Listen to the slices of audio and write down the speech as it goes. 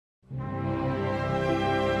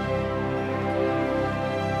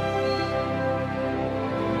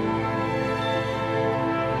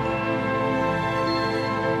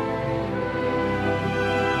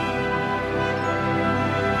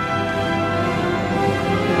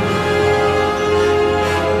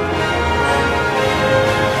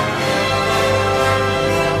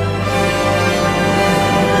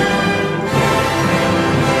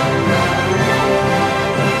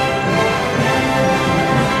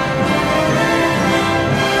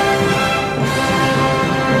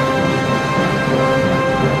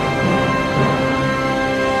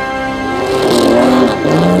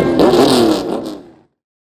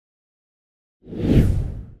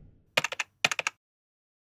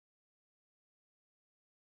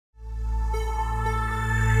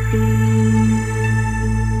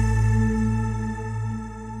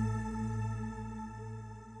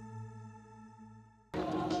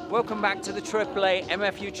Welcome back to the AAA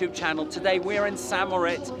MF YouTube channel. Today we're in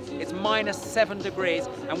Saint-Moritz. It's -7 degrees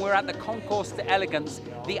and we're at the Concours d'Elegance,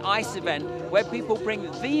 the ice event, where people bring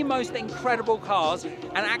the most incredible cars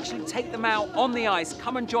and actually take them out on the ice.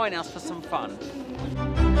 Come and join us for some fun.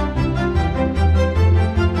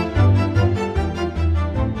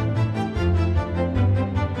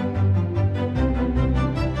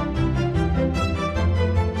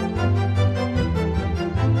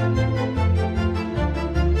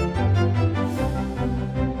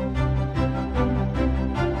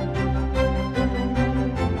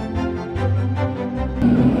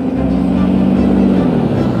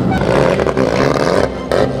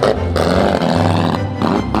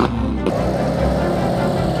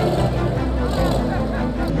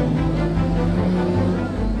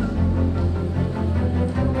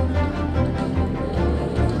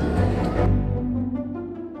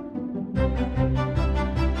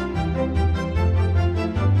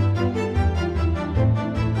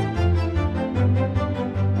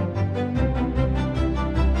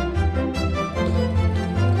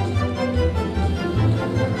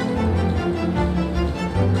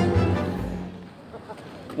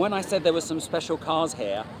 When I said there were some special cars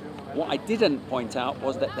here, what I didn't point out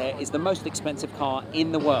was that there is the most expensive car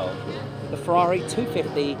in the world. The Ferrari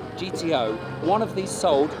 250 GTO. One of these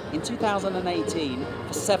sold in 2018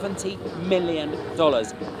 for $70 million.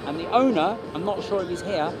 And the owner, I'm not sure if he's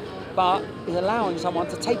here, but is allowing someone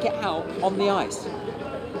to take it out on the ice.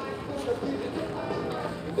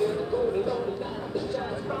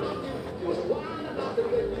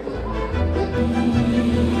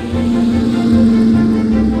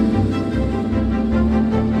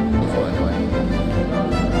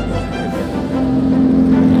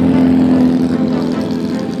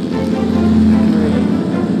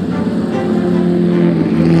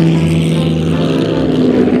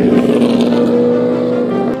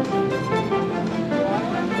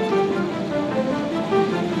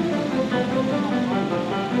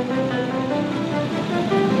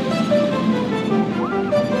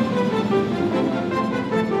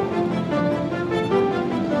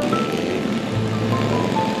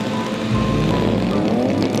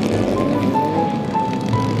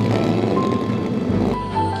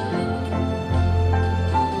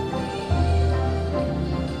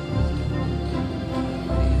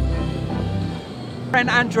 Friend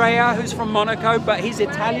Andrea, who's from Monaco, but he's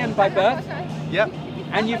Italian by birth. Yep.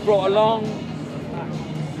 And you brought along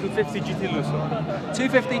 250 GT Lusso.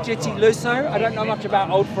 250 GT Lusso. I don't know much about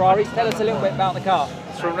old Ferraris. Tell us a little bit about the car.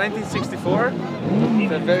 It's from 1964.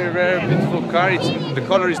 It's a very rare, beautiful car. The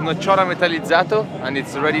color is nocciolo metallizzato, and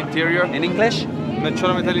it's a red interior. In English?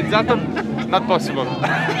 Nocciolo metallizzato? Not possible.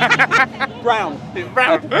 Brown.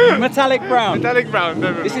 Brown. Metallic brown. Metallic brown.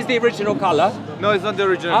 Never. This is the original color. No, it's not the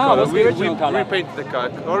original color. What's the original color? We repainted the car.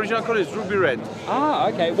 The original color is ruby red. Ah,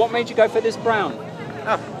 okay. What made you go for this brown?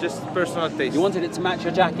 Ah, just personal taste. You wanted it to match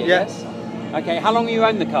your jacket, Yeah. yes? Okay, how long have you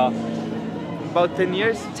owned the car? About 10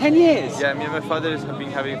 years. 10 years? Yeah, me and my father have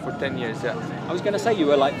been having it for 10 years, yeah. I was going to say you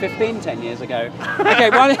were like 15 10 years ago. Okay,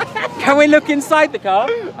 can we look inside the car?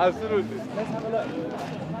 Absolutely. Let's have a look.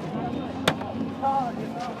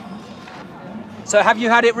 So have you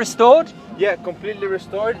had it restored? Yeah, completely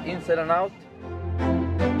restored, inside and out.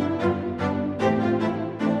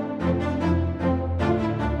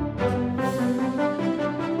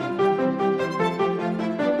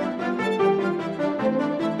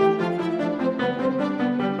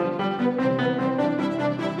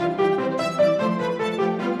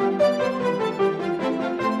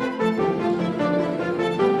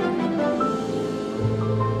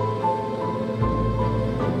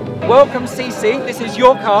 Welcome CC, this is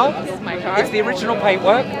your car. This is my car. It's the original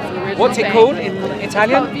paintwork. Original What's it paint. called in Italian? It's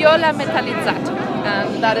called Viola Metallizzato,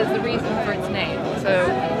 and that is the reason for its name. So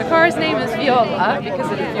the car's name is Viola because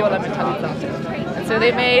it is Viola Metallizzato. And so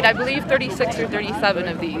they made, I believe, 36 or 37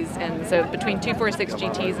 of these, and so between 246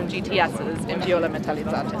 GTs and GTSs in Viola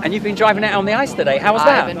Metallizzato. And you've been driving it on the ice today. How was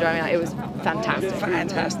that? I've been driving it. It was fantastic.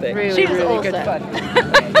 Fantastic. Really, really good fun.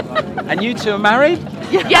 And you two are married?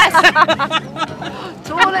 Yes!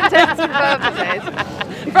 To all intents and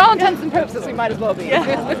purposes. For all intents and purposes, we might as well be.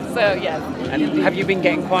 So, yes. And have you been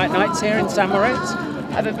getting quiet nights here in Saint-Moritz?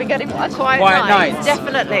 Have I been getting what? Quiet nights.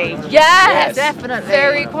 Definitely. Yes, definitely.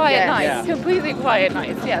 Very quiet Yes. nights. Yeah. Completely quiet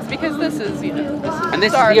nights. Yes, because this is, you know, this is And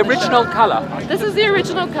this is star the of original show. colour. This is the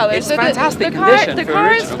original color. It's so fantastic the car, condition the for car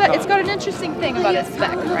original car. it's got an interesting thing about its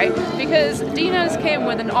spec, right? Because Dino's came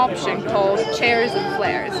with an option called chairs and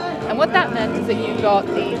flares. And what that meant is that you got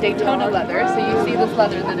the Daytona leather. So you see this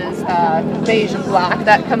leather that is beige and black.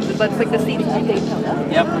 That comes with, that's like the seats in Daytona.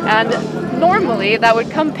 Yep. And normally that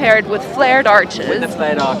would come paired with flared arches. With the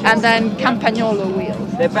flared arches. And then campagnolo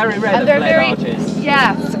wheels. They're very rare, And the they're flared very, arches.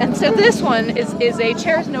 yes. And so this one is a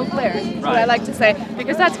chairs no flares. That's what I like to say,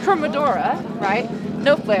 because that's Cromodora, right?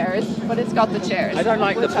 No flares, but it's got the chairs. I don't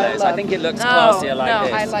like the which flares. I love. think it looks No, classier like no,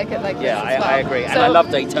 this. I like it like this. Yeah, as well. I agree. And So- I love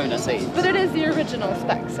Daytona seats. But it is the original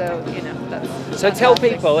spec, so you know that's. So tell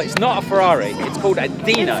fantastic. people it's not a Ferrari, it's called a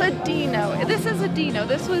Dino. It's a Dino. This is a Dino.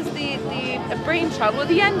 This was the brainchild. Well,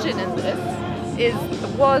 the engine in this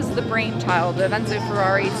was the brainchild of Enzo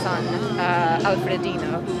Ferrari's son, Alfred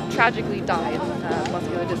Dino, who tragically died of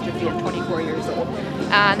muscular dystrophy at 24 years old.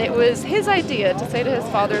 And it was his idea to say to his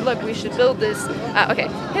father, look, we should build this. Okay,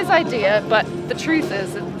 his idea, but the truth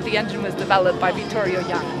is that the engine was developed by Vittorio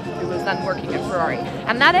Jaggi, who was then working at Ferrari.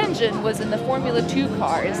 And that engine was in the Formula 2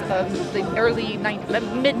 cars of the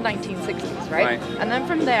mid-1960s, right? And then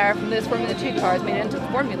from there, from those Formula 2 cars, made it into the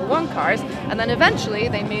Formula 1 cars, and then eventually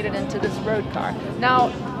they made it into this road car. Now,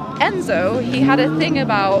 Enzo, he had a thing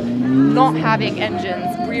about not having engines,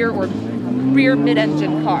 rear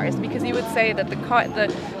mid-engine cars, because he would say that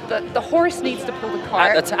the horse needs to pull the car.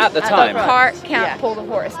 At the and time. the car can't pull the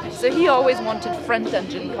horse. So he always wanted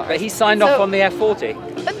front-engine cars. But he signed off on the F40.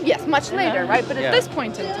 Yes, much later, right? But at Yeah. this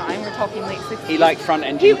point in time, we're talking late 60s. He liked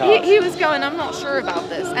front-engine cars. He was going, I'm not sure about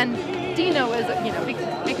this. And Dino is, you know,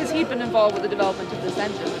 because he'd been involved with the development of this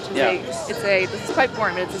engine, which is this is quite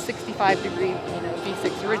boring, but it's a 65-degree, you know,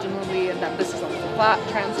 V6 originally, and then this is on the flat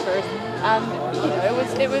transfers. You know, it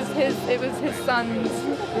was his son's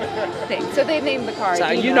thing. So they named the car. So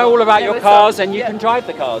Dino. you know all about your was cars and you can drive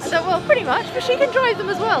the cars. So, well, pretty much, but she can drive them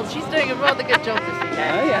as well. She's doing a rather good job this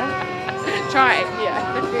weekend. Oh yeah. Try,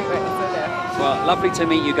 yeah. Anyway, so there. Well, lovely to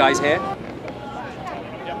meet you guys here.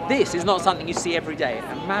 This is not something you see every day.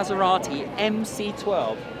 A Maserati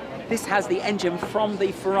MC12. This has the engine from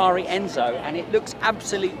the Ferrari Enzo and it looks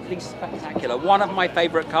absolutely spectacular. One of my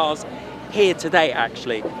favorite cars here today,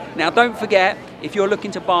 actually. Now, don't forget, if you're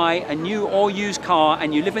looking to buy a new or used car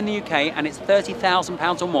and you live in the UK and it's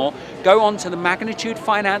 £30,000 or more, go on to the Magnitude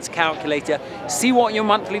Finance calculator, see what your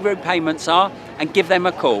monthly repayments are and give them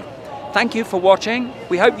a call. Thank you for watching.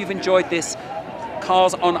 We hope you've enjoyed this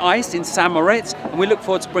Cars on Ice in St. Moritz, and we look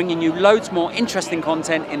forward to bringing you loads more interesting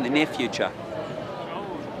content in the near future.